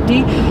ვატარებდი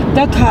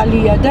და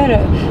ქალია და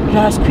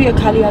რას ქვია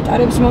ქალი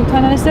ატარებს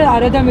მანქანას და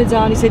არა და მე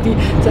ძალიან ისეთი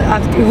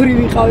აქტიური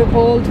ვიყავი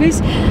ყოველთვის.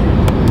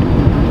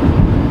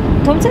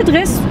 თუმცა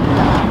დღეს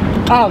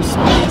ყავს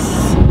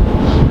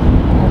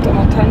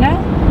ავტომანქანა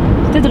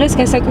და დღეს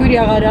გასაკვირი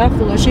აღარაა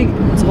ხულოში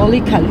მძღოლი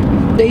ქალები.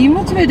 და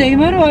იმოქმედა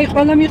იმან რომ აი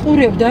ყველა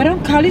მიყურებდა რომ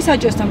ქალი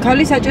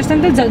საჭესთან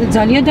და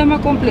ძალიან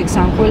დამაკომპლექსა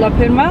ამ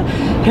ყველაფერმა,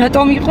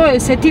 რატომ იყო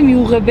ესეთი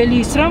მიუღებელი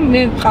ის რომ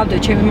მე მყავდა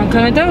ჩემი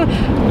მანქანა და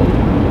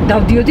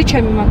დავდიოდი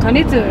ჩემი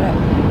მანქანით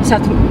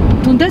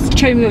თუნდაც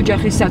ჩემი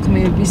ოჯახის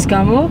საქმეების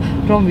გამო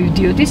რომ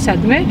მივდიოდი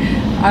სადმე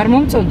არ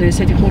მომწონდა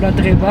ესეთი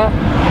ყურადღება,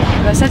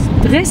 რასაც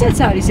დღესაც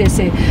არის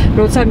ესე,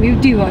 როცა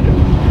მივდივარ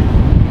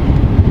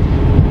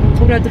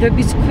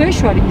ყურადღების ქვეშ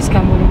ვარ იმის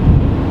გამო რომ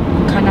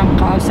მანქანა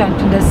მყავს ან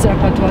თუნდაც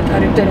სწრაფად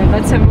ვატარებ და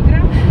რაღაცა,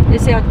 მაგრამ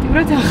ესე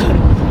აქტიურად აღარ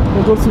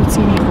როგორც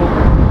უწინ იყო.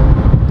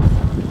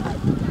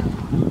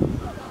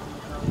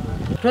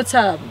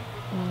 როცა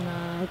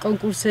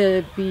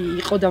კონკურსები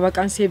იყო და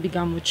ვაკანსიები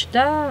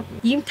გამოჩნდა,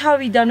 იმ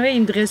თავიდანვე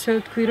იმ დღესვე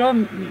ვთქვი რომ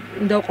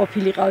უნდა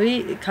ყოფილიყავი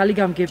ქალი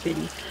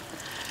გამგებელი.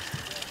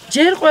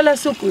 ჯერ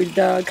ყველას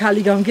უკვირდა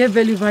ქალი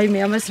გამგებელი, ვაიმე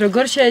ამას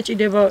როგორ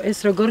შეეჭიდება, ეს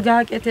როგორ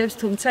გააკეთებს,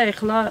 თუმცა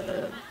ეხლა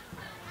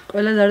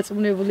ყველა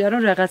დარწმუნებულია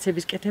რომ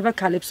რაღაცების კეთება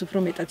ქალებს უფრო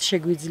მეტად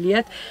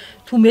შეგვიძლიათ,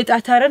 თუ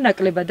მეტად არა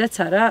ნაკლებადაც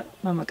არა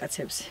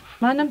მამაკაცებზე.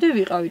 მანამდე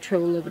ვიყავი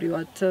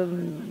ჩვეულებრივად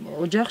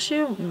ოჯახში,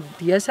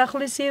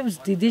 დიასახლისი,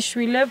 დიდი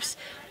შვილებს,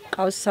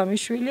 ყავს 3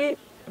 შვილი,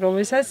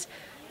 რომელსაც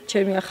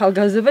ჩემი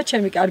ახალგაზრდა,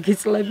 ჩემი კარგი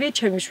წლები,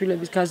 ჩემი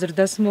შვილების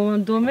გაზრდას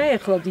მოვანდომე,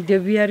 ეხლა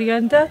დიდები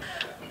არიან და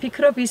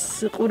ფიქრობ ის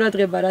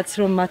ყურადღება რაც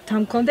რომ მათთან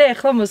მქონდა,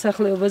 ეხლა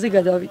მოსახლეობაზე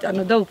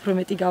გადავიტანო და უფრო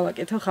მეტი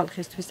გავაკეთო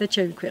ხალხისთვის და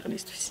ჩემი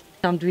ქვეყნისთვის.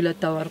 ნამდვილად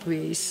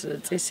დავარღვიე ის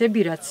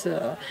წესები, რაც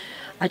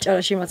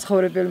აჭარაში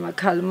საცხოვრებელმა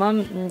ქალმა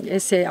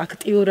ესე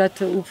აქტიურად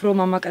უფრო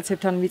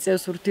მამაკაცებთან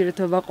მიწევს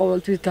ურთიერთობა,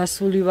 ყოველთვის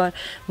გასული ვარ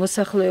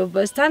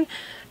მოსახლეობასთან.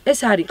 ეს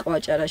არ იყო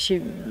აჭარაში.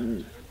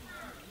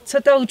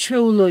 ცოტა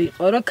უჩვეულო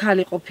იყო, რომ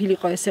ქალი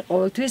ყოფილიყო ესე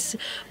ყოველთვის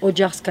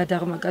ოჯახს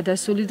გადაღმა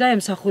გადასული და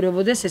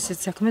ემსახურებოდეს ესეთ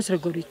საქმეს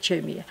როგორიც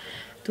ჩემია.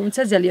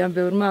 თუმცა ძალიან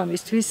ბევრმა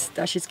ამისთვის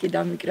ტაშიც კი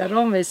დამიკრა,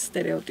 რომ ეს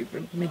სტერეოტიპი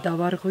მე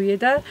დავარღვიე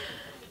და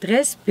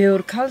დღეს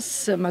ბევრ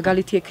ქალს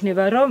მაგალითი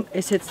ექნება, რომ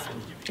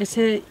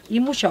ესე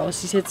იმუშაოს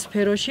ისეთ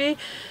სფეროში,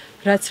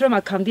 რაც რომ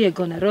აქამდე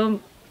ეგონა, რომ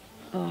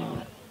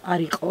არ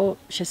იყო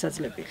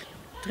შესაძლებელი.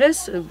 დღეს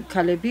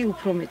ქალები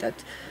უფრო მეტად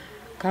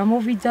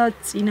გამოვიდა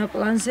წინა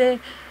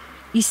პლანზე,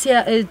 ისე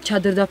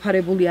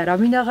ჩადრდაფარებული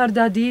არავინ აღარ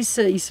დადის,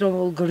 ის რომ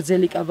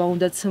გრძელი კაბა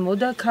უნდა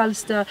ცმოდა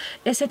ქალს და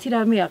ესეთი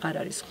რამე აღარ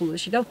არის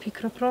ხულოში და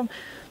ვფიქრობ, რომ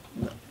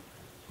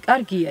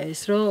კარგია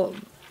ეს, რომ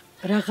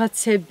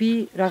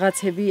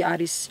რაღაცები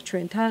არის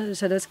ჩვენთან,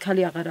 სადაც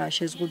ქალი აღარაა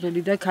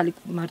შეზღუდული და ქალი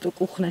მარტო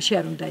კუხნაში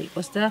არ უნდა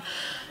იყოს და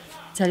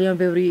ძალიან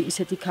ბევრი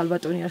ისეთი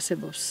ქალბატონი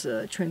არსებობს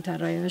ჩვენთან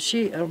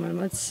რაიონში,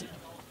 რომელმაც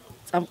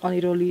წამყვანი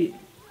როლი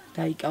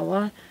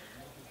დაიკავა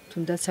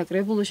თუნდაც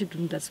საკრებულოში,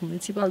 თუნდაც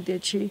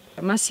მუნიციპალიტეტში.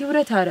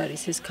 მასიურად არ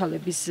არის ეს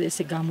ქალების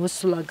ესე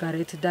გამოსვლა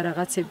გარეთ და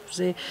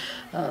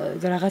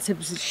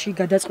რაღაცებში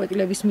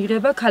გადაწყვეტილების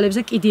მიღება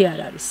ქალებზე კიდე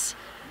არ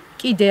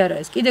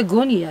არის. კიდე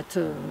გონიათ,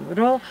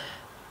 რომ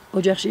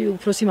ოჯახში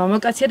უფროსი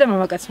მამაკაცია და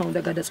მამაკაცმა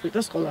უნდა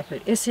გადაწყვიტოს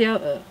ყველაფერი. ესეა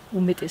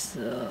უმეტეს,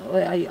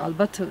 აი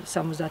ალბათ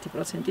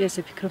 70%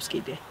 ესე ფიქრობს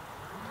კიდე.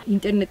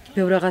 ინტერნეტ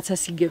ბევრ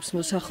რაღაცას იგებს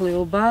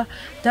მოსახლეობა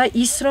და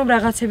ის რომ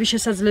რაღაცები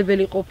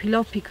შესაძლებელი ყოფილა,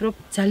 ვფიქრობ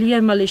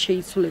ძალიან მალე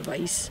შეიცვლება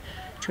ის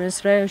ჩვენს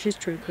რაიონში,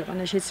 ჩვენ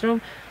ქვეყანაშიც რომ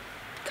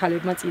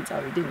ქალებმა წინ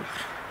წავიდნენ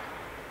უფრო.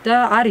 და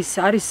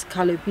არის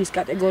ქალების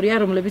კატეგორია,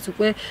 რომლებიც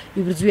უკვე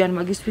იბრძვიან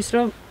მაგისთვის,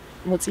 რომ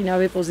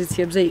მოწინავე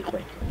პოზიციებზე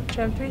იყვნენ.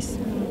 ჩემთვის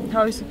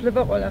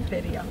თავისუფლება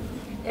ყველაფერია.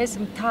 ეს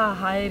მთა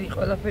ჰაერი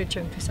ყველაფერი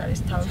ჩემთვის არის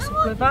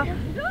თავისუფლება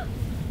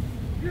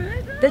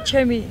და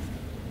ჩემი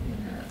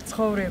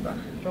ცხოვრება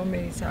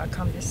რომელიც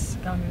აქამდე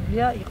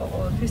გამივლია იყო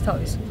ყოველთვის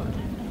თავისუფლად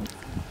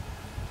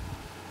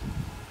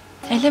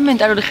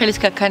ელემენტარული ხელის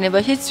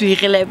გაქანებაშიც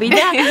ვიღლები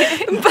და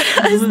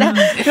პროსტა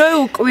რო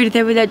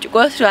უკვირდები და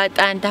ჭკუას რა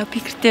ატან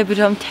დაფიქრდები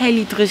რომ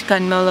მთელი დღის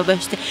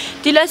განმავლობაში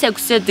დილას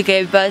 6-ზე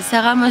დგება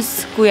საღამოს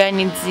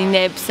გვიანი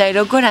ძინებს აი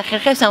როგორ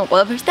ახერხებს ამ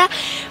ყველაფერს და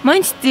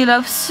მაინც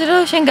დილავს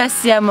რომ შენ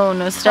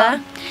გასიამოვნოს რა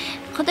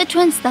ხოდა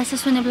ჩვენს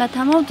დასასვენებლად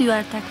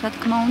ამოვდივართ აქ რა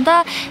თქმა უნდა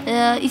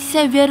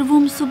ისე ვერ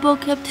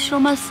ვუმსუბოქებთ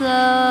შრომას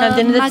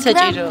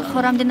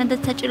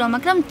რამდენადაც საჭირო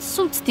მაგრამ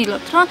სულ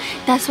ვცდილობთ რომ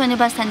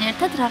დასვენებასთან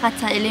ერთად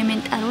რაღაცა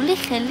ელემენტარული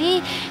ხელი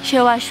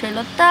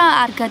შევაშველოთ და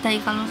არ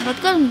გადაიღალოს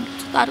რადგან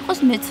არ იყოს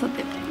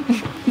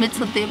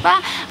მეწოდება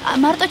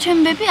მარტო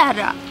ჩემი ბები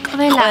არა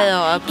ყველა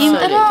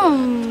იმიტომ რომ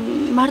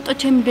მარტო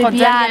ჩემი ბები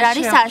არ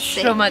არის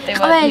ასე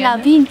ყველა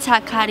ვინც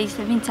აქ არის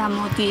ვინც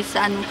ამოდის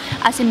ანუ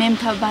ასე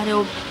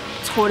მემთაბარეობს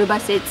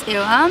ცხოვრებას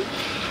ეწევა.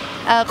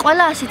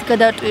 ყველა ასეთ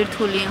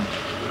გადატვირთულია.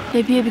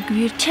 ბებიები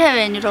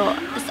გვირჩევენ, რომ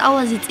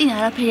სწავლაზე წინ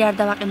არაფერი არ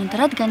დავაყენოთ,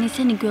 რადგან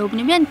ისინი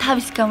გვეუბნებიან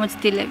თავის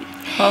გამოცდილებით.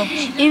 ხო.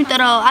 იმიტომ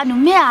რომ ანუ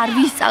მე არ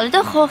ვისწავლე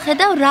და ხო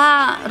ხედავ რა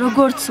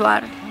როგორც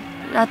ვარ,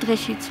 რა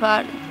დღეშიც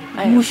ვარ.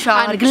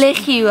 მუშაობ,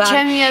 გლეხი ვარ.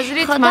 ჩემი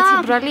აზრით მათი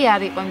ბრალი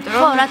არ იყო, იმიტომ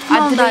რომ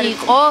ადრე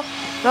იყო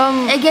რომ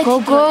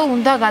გოგო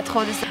უნდა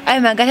გათხოვდეს. აი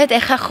მაგალითად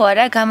ეხა ხო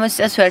არა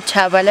გამოცდას ვერ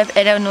ჩავალებ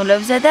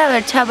ეროვნულებზე და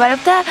ვერ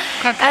ჩაბარებ და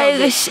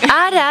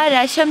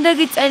არა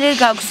შემდეგი წელი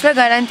გაქვს რა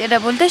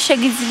გარანტირებული და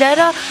შეგიძლია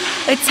რომ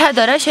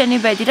ცადო რა შენი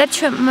ბედი რა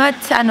მათ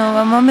ანუ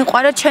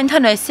მომიყვარო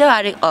ჩვენთან ესე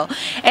არ იყო.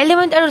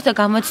 ელემენტარულად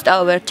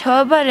გამოცდაო ვერ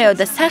ჩავაბარეო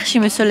და სახში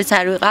მისულიც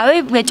არ ვიყავი,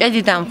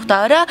 მეჭედი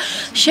დამხვდაო რა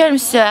შენ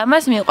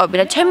ამას მიყვები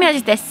რა. ჩემი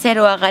აზრით ესე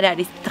რო აღარ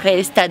არის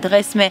დღეს და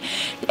დღეს მე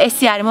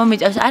ესე არ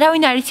მომიწევს.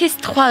 არავინ არ იცის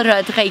თვალ რა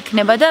დღე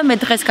იქნება და მე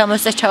დღეს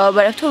გამოცდას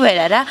ჩავაბარებ თუ ვერ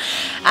არა.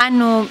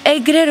 ანუ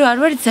ეგრე რო არ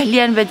ვარ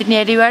ძალიან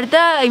ბედნიერი ვარ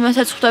და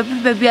იმასაც ხვდები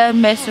ბებია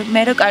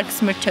მე რო კარგს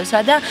მირჩევსა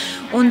და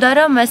უნდა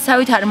რომ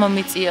მასავით არ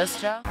მომიწიოს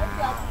რა.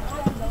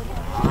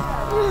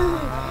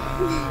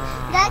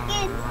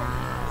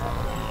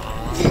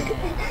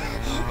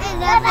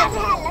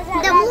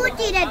 და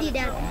მუტირა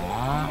დიდა.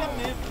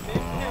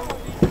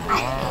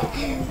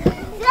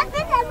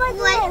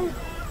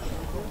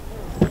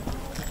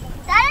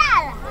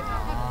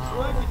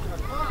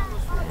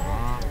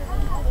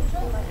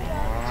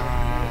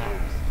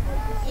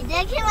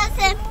 Ideki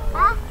você?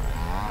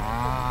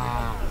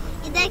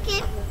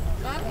 Ideki?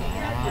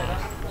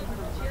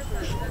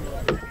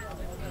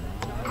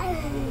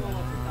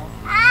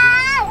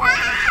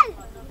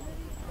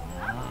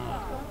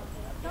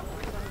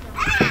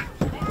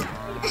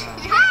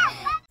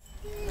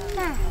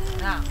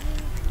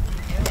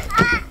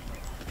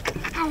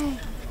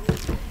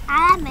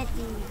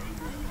 Meti.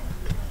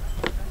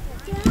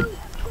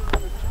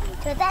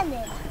 Coba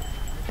deh.